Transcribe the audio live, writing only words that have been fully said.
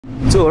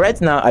So right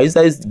now I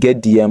usually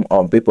get DM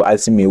on people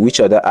asking me which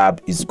other app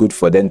is good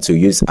for them to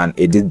use and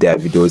edit their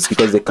videos,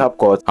 because the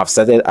CapCut have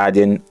started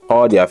adding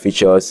all their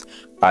features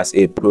as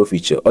a pro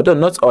feature. Although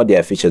not all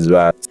their features,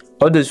 but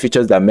all those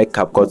features that make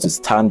CapCut to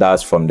stand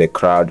out from the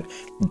crowd,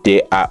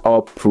 they are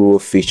all pro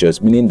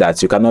features, meaning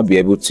that you cannot be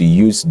able to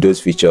use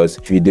those features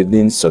if you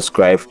didn't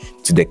subscribe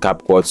to the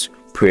CapCut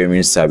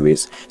premium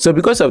service. So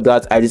because of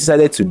that, I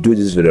decided to do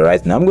this video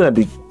right now. I'm going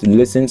to be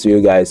listening to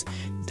you guys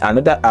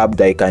another app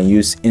that you can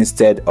use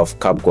instead of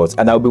CapCut,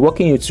 and I'll be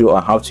walking you through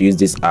on how to use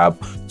this app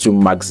to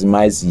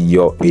maximize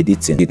your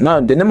editing. Now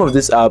the name of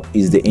this app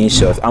is the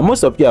InShot, and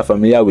most of you are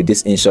familiar with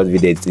this InShot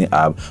video editing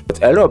app,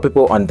 but a lot of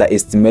people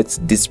underestimate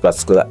this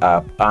particular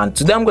app, and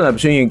today I'm going to be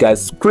showing you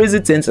guys crazy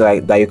things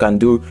like that you can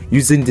do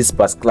using this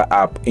particular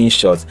app,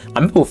 InShot.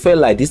 And people feel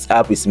like this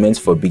app is meant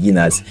for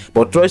beginners,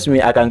 but trust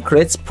me, I can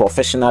create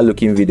professional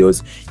looking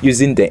videos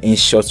using the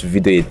InShot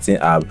video editing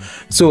app.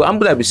 So I'm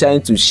going to be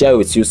trying to share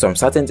with you some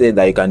certain things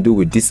that you can do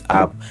with this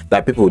app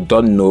that people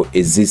don't know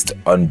exist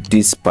on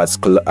this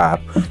particular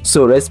app.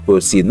 So let's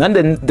proceed. Now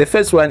the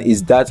first one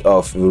is that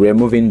of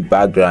removing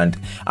background,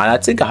 and I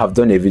think I have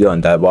done a video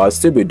on that, but I'll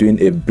still be doing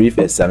a brief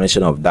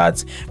explanation of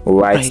that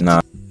right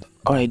now.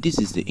 Alright, this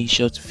is the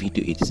InShot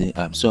video editing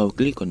app. So I'll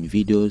click on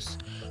videos,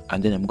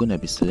 and then I'm gonna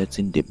be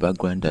selecting the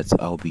background that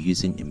I'll be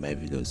using in my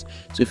videos.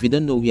 So if you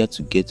don't know where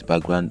to get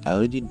background, I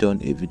already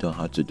done a video on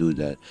how to do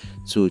that.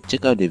 So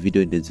check out the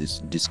video in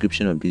the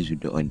description of this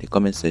video or in the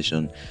comment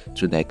section,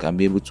 so that I can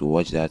be able to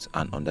watch that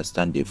and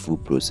understand the full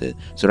process.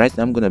 So right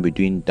now I'm gonna be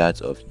doing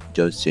that of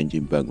just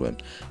changing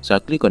background. So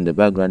I'll click on the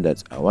background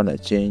that I wanna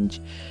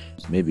change,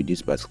 maybe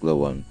this particular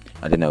one,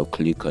 and then I'll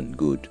click on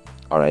good.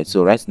 Alright,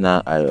 so right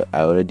now I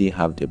already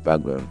have the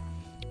background.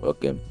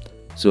 Okay,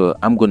 so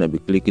I'm gonna be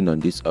clicking on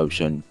this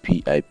option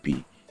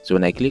PIP. So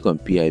when I click on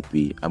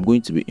PIP, I'm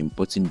going to be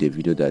importing the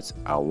video that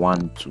I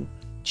want to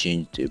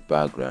change the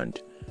background.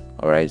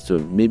 Alright, so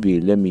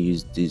maybe let me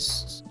use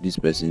this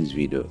person's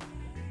video.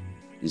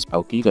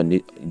 I'll click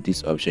on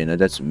this option in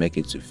order to make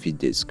it to fit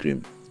the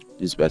screen,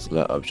 this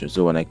particular option.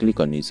 So when I click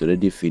on it, it's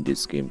already fit the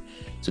screen.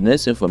 So the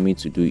next thing for me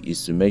to do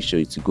is to make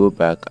sure to go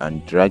back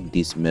and drag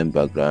this main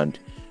background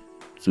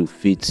to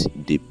fit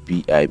the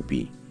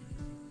PIP,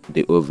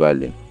 the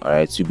overlay.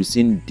 Alright, so you'll be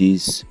seeing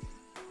this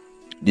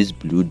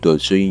blue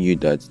dot showing you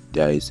that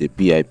there is a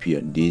PIP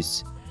on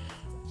this,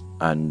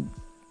 and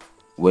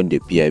when the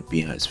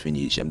PIP has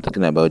finished, I'm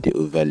talking about the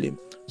overlay.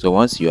 So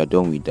once you are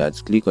done with that,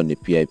 click on the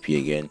PIP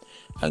again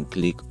and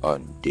click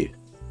on the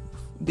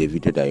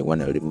video that you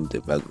want to remove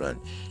the background.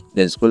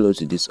 Then scroll over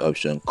to this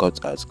option,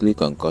 cut out.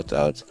 Click on cut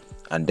out,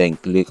 and then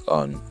click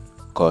on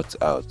cut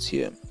out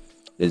here.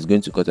 It's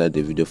going to cut out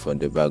the video from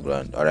the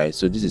background. Alright,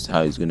 so this is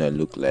how it's gonna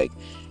look like.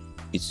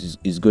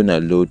 It's gonna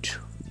load.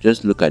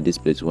 Just look at this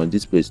place. When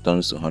this place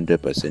turns to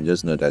 100%,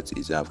 just know that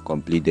it have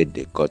completed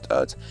the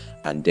cutout,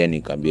 and then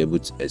you can be able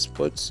to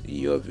export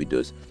your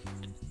videos.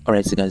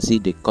 Alright, so you can see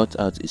the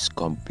cutout is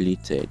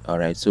completed.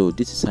 Alright, so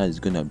this is how it's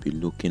gonna be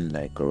looking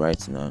like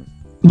right now.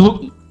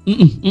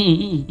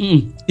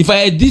 If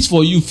I edit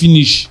for you,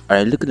 finish.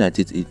 Alright, looking at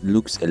it, it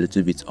looks a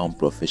little bit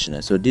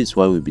unprofessional. So this is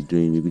what we'll be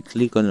doing. We'll be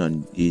clicking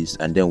on this,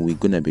 and then we're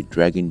gonna be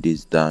dragging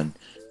this down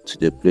to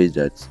the place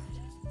that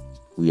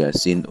we are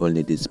seeing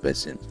only this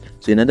person.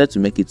 So in order to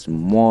make it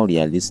more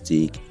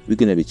realistic, we're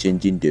gonna be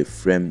changing the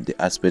frame, the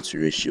aspect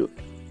ratio,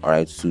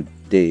 alright, to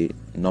the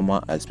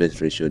normal aspect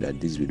ratio that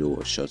this video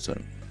was shot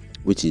on,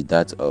 which is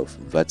that of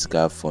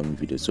vertical front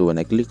video. So when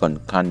I click on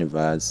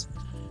canvas,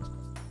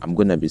 I'm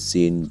gonna be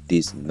seeing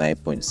this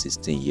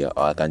 9.16 here,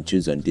 or I can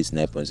choose on this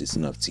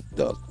 9.16 of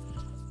TikTok,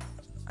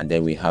 and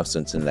then we have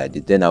something like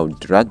this. Then I'll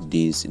drag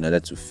this in order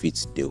to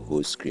fit the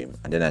whole screen,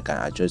 and then I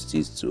can adjust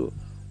this to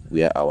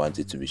where I want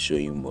it to be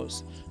showing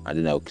most, and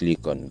then I'll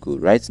click on go.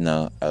 Right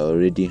now I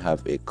already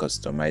have a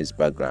customized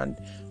background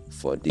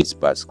for this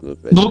particular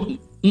person.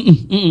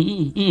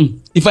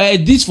 If I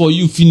edit for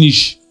you,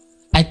 finish.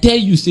 I tell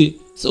you, say,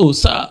 so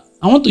sir,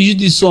 I want to use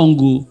this song,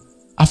 go.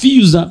 I feel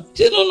use that.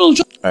 Say no.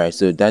 Alright,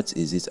 so that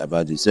is it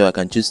about this. So I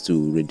can choose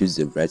to reduce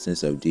the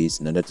brightness of this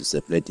in order to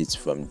separate it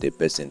from the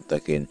person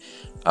talking.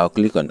 I'll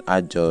click on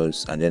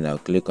adjust, and then I'll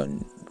click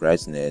on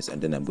brightness, and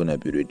then I'm gonna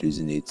be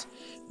reducing it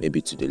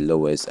maybe to the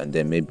lowest, and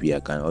then maybe I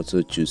can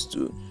also choose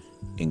to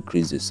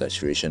increase the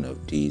saturation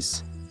of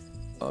this,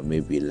 or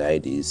maybe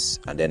like this,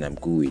 and then I'm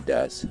good with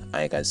that, and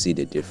I can see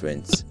the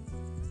difference.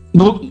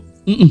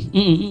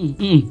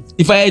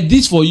 If I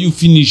edit for you,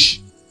 finish.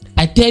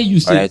 I tell you,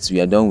 say. Alright, we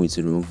are done with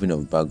the removing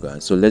of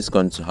background. So let's go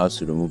on to how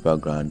to remove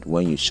background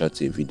when you shot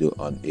a video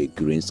on a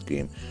green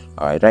screen.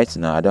 Alright, right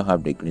now I don't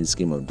have the green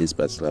screen of this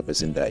particular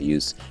person that I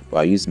use, but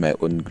I use my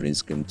own green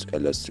screen to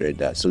illustrate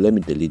that. So let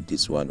me delete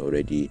this one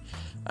already,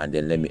 and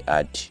then let me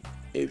add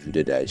a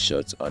video that I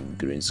shot on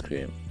green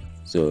screen.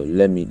 So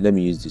let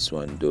me use this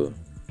one though.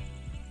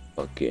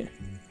 Okay,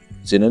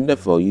 so in order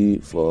for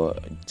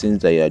things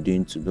that you are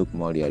doing to look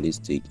more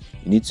realistic,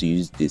 you need to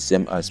use the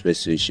same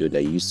aspect ratio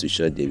that you used to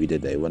shot the video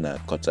that you want to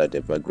cut out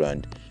the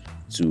background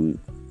to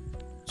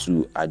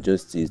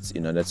adjust it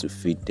in order to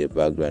fit the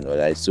background.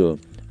 Alright, so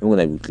I'm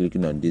gonna be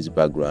clicking on this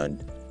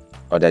background,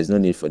 or there's no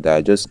need for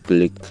that. Just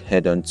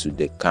head on to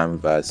the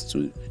canvas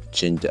to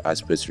change the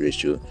aspect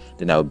ratio.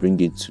 Then I'll bring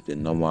it to the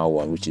normal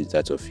one, which is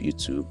that of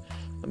YouTube,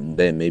 and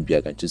then maybe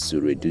I can choose to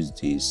reduce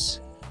this,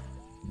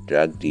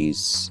 drag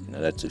this in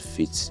order to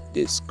fit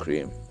the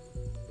screen.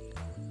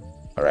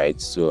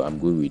 Alright, so I'm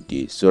good with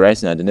this. So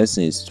right now the next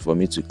thing is for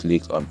me to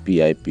click on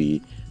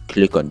PIP,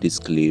 click on this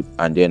clip,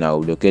 and then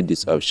I'll locate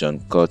this option,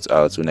 cut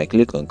out. When I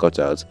click on cut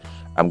out,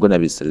 I'm gonna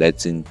be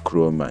selecting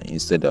chroma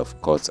instead of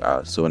cut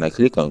out. So when I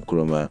click on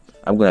chroma,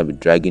 I'm gonna be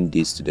dragging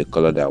this to the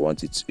color that I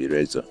want it to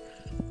erase.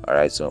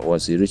 Alright, so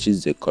once it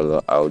reaches the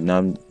color, I'll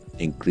now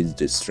increase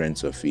the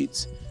strength of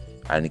it,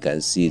 and you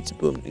can see it,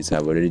 boom, it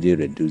have already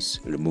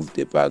removed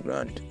the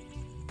background.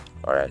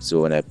 Alright,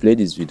 so when I play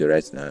this video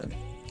right now,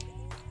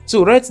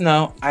 so right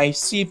now I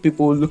see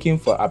people looking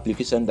for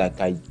application that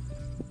can.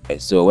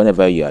 So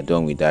whenever you are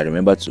done with that,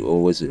 remember to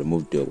always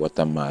remove the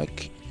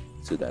watermark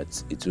so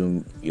that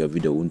your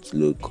video won't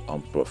look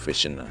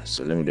unprofessional.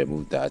 So let me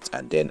remove that,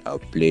 and then I'll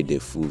play the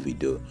full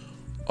video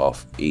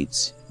of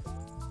it.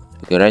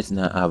 Okay, right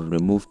now I've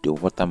removed the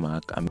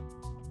watermark.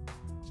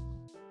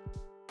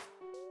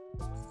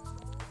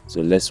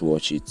 So let's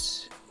watch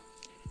it.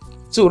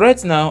 So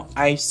right now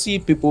I see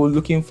people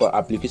looking for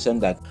application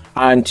that,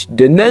 and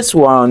the next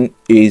one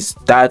is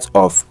that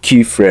of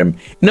keyframe.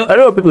 You know, a lot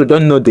of people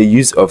don't know the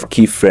use of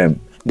keyframe.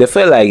 They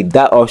feel like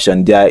that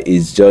option there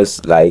is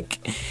just like,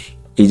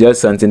 it's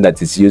just something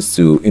that is used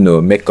to, you know,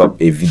 make up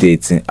a video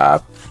editing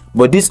app.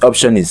 But this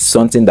option is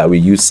something that we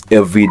use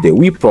every day.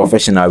 We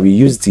professionals, we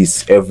use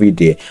this every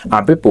day,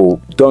 and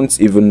people don't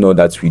even know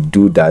that we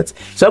do that.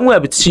 So I'm going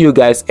to be teaching you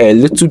guys a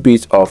little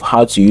bit of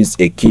how to use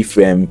a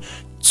keyframe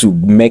to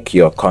make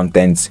your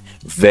content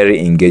very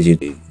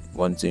engaging.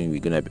 One thing we're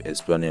going to be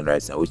exploring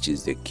right now, which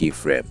is the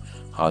keyframe,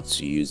 how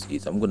to use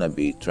it. I'm going to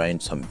be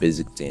trying some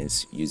basic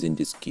things using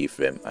this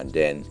keyframe, and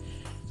then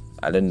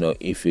I don't know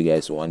if you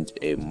guys want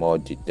a more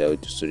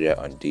detailed tutorial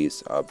on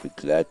this. I'll be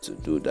glad to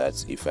do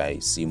that if I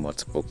see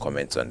multiple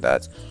comments on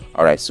that.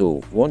 Alright,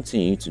 so one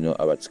thing you need to know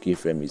about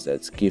keyframe is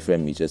that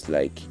keyframe is just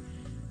like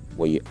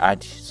when you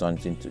add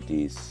something to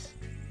this,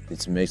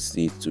 it makes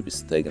it to be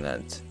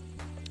stagnant.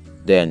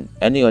 Then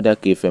any other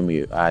keyframe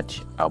you add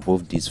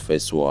above this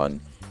first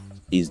one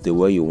is the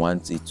way you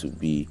want it to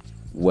be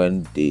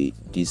when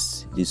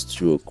this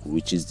stroke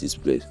reaches this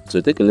place.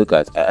 So take a look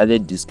at, I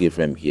added this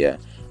keyframe here,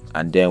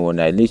 and then when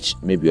I reach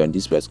maybe on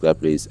this particular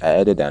place, I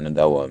added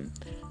another one.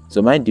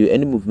 So mind you,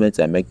 any movement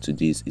I make to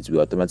this, it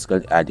will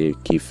automatically add a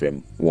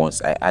keyframe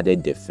once I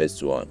added the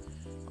first one.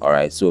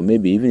 Alright, so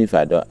maybe even if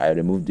I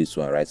remove this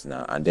one right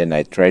now, and then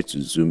I try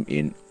to zoom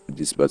in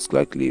this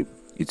particular clip,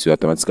 it will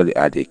automatically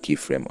add a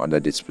keyframe under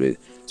display.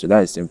 So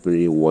that is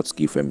simply what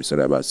keyframe is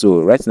all about.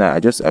 So right now I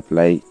just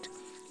applied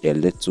a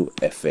little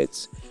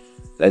effect.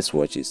 Let's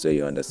watch it so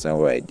you understand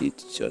what I did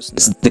just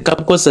now. The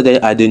CapCut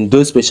started adding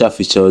those special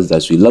features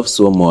that we love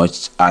so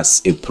much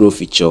as a pro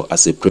feature,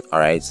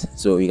 Alright,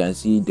 so you can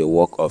see the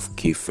work of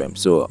keyframe.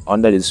 So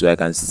under this way, I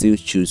can still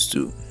choose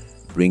to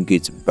bring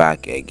it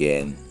back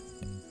again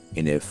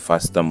in a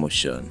faster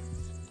motion.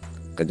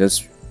 I can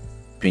just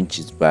pinch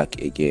it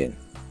back again.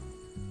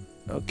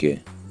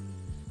 Okay,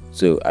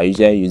 so I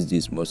usually use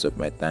this most of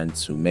my time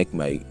to make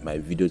my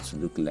video to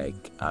look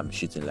like I'm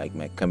shooting, like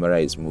my camera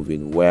is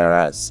moving,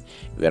 whereas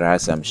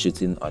I'm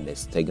shooting on a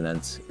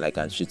stagnant, like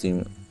I'm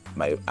shooting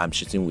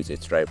with a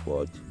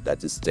tripod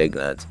that is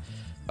stagnant.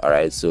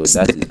 Alright, so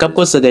that's the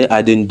CapCut started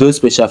adding those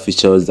special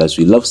features that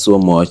we love so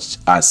much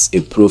as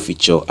a pro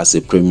feature, as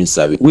a premium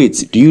service.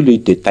 Wait, do you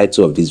read the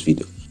title of this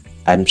video?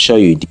 I'm sure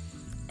you did.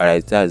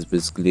 Alright, that's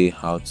basically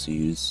how to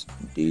use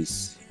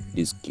this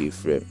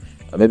keyframe.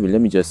 Or maybe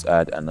let me just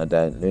add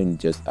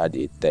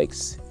a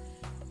text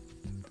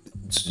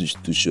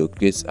to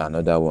showcase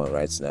another one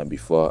right now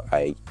before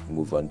I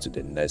move on to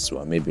the next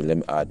one. Maybe let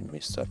me add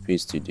Mr. P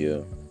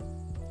Studio,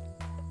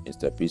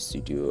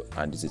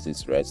 and this is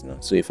it right now.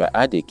 So if I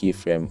add a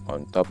keyframe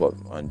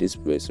on this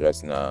place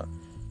right now,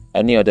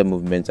 any other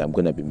movement I'm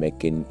gonna be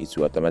making, it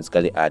will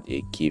automatically add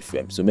a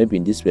keyframe. So maybe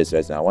in this place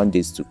right now, I want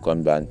this to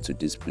come down to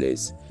this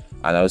place,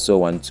 and I also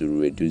want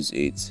to reduce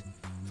it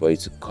for it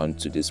to come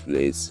to this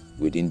place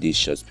within this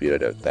short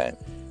period of time.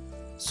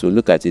 So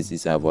look at it,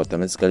 it's have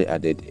automatically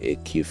added a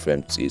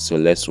keyframe to it. So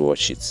let's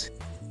watch it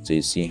so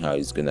you see how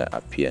it's gonna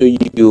appear. So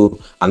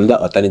you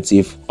another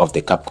alternative of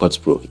the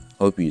CapCut Pro.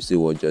 Hope you see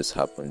what just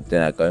happened.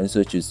 Then I can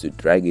also choose to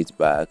drag it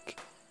back.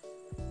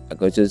 I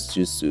can just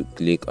choose to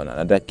click on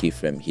another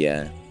keyframe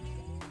here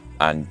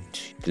and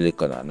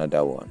click on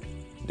another one.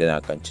 Then I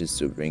can choose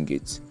to bring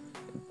it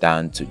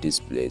down to this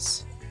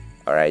place.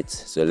 Alright,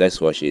 so let's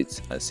watch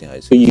it and see how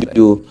it's going. So you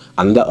do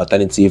another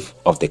alternative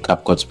of the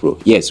CapCut Pro.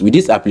 Yes, with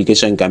this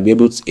application you can be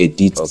able to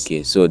edit.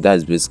 Okay, so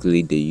that's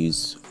basically the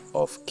use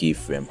of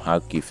keyframe, how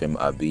keyframe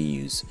are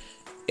being used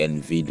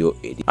in video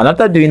editing. And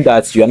after doing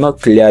that, you are not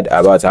cleared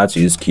about how to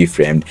use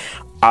keyframe.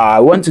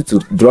 I want you to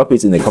drop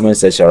it in the comment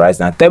section right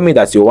now. Tell me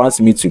that you want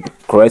me to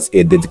create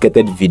a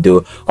dedicated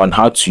video on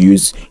how to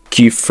use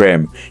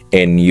keyframe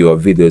in your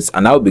videos,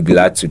 and I'll be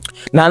glad to.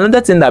 Now,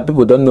 another thing that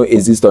people don't know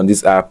exists on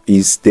this app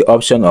is the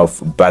option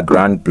of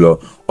background blur,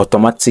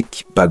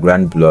 automatic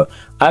background blur.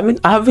 I mean,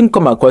 I haven't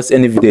come across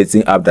any video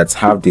editing app that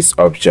have this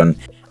option.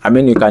 I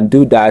mean, you can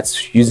do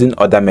that using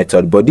other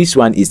method, but this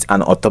one is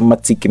an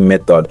automatic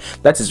method.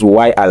 That is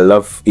why I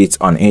love it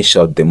on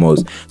InShot the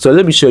most. So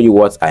let me show you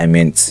what I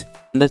meant.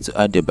 Let's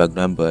add the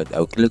background blur.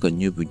 I'll click on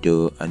new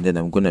video, and then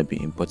I'm gonna be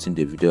importing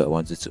the video I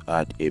wanted to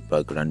add a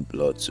background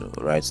blur to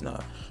right now.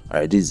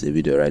 Alright, this is the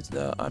video right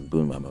now, and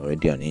boom, I'm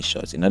already on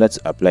InShot. In order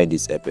to apply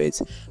this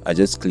effect, I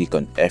just click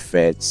on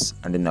effects,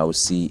 and then I will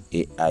see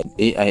AI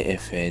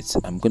effects.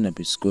 I'm gonna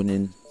be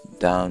scrolling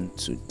down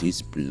to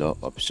this blur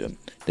option.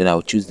 Then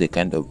I'll choose the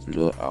kind of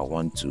blur I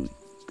want to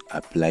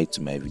apply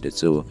to my video.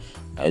 So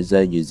I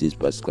usually use this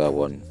particular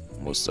one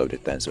most of the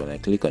time. So when I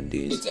click on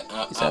this,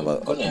 it's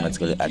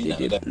automatically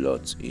added a blur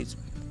to it.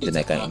 Then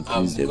I can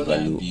increase the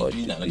value or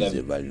decrease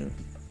the value.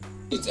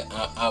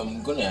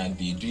 I'm gonna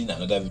be doing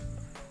another.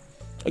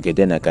 Okay,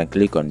 then I can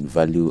click on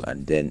value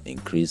and then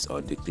increase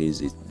or decrease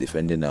it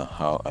depending on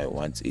how I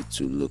want it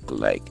to look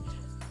like.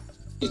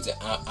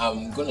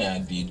 I'm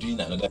gonna be doing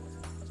another.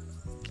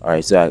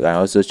 Alright, so I can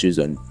also choose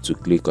to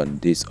click on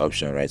this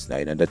option right now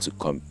in order to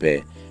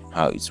compare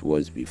how it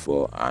was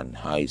before and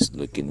how it's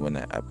looking when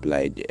I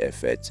apply the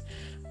effect.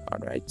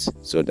 Alright,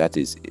 so that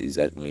is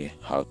exactly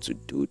how to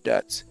do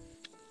that.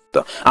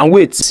 And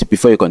wait,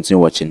 before you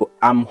continue watching,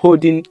 I'm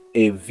holding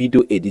a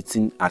video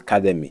editing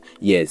academy,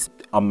 yes,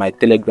 on my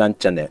Telegram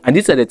channel, and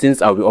these are the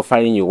things I'll be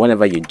offering you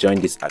whenever you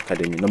join this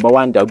academy. Number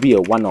one, there'll be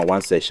a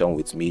one-on-one session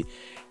with me.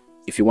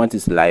 If you want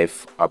this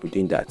live, I'll be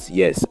doing that,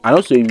 yes. And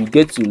also, you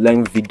get to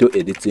learn video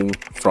editing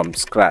from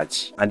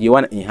scratch, and you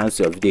want to enhance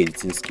your video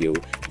editing skill,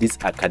 this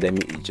academy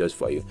is just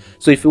for you.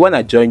 So if you want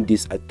to join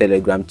this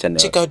Telegram channel,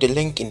 check out the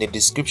link in the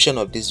description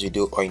of this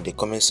video or in the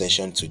comment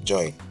section to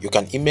join. You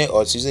can email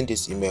us using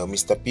this email,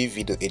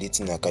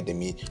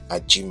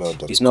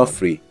 mrpvideoeditingacademy@gmail.com. It's not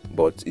free,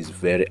 but it's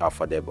very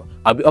affordable.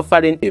 I'll be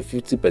offering a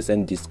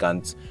 50%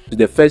 discount to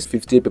the first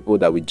 50 people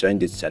that will join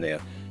this channel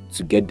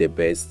to get the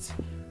best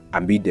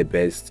and be the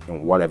best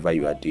in whatever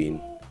you are doing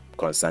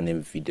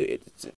concerning video editing.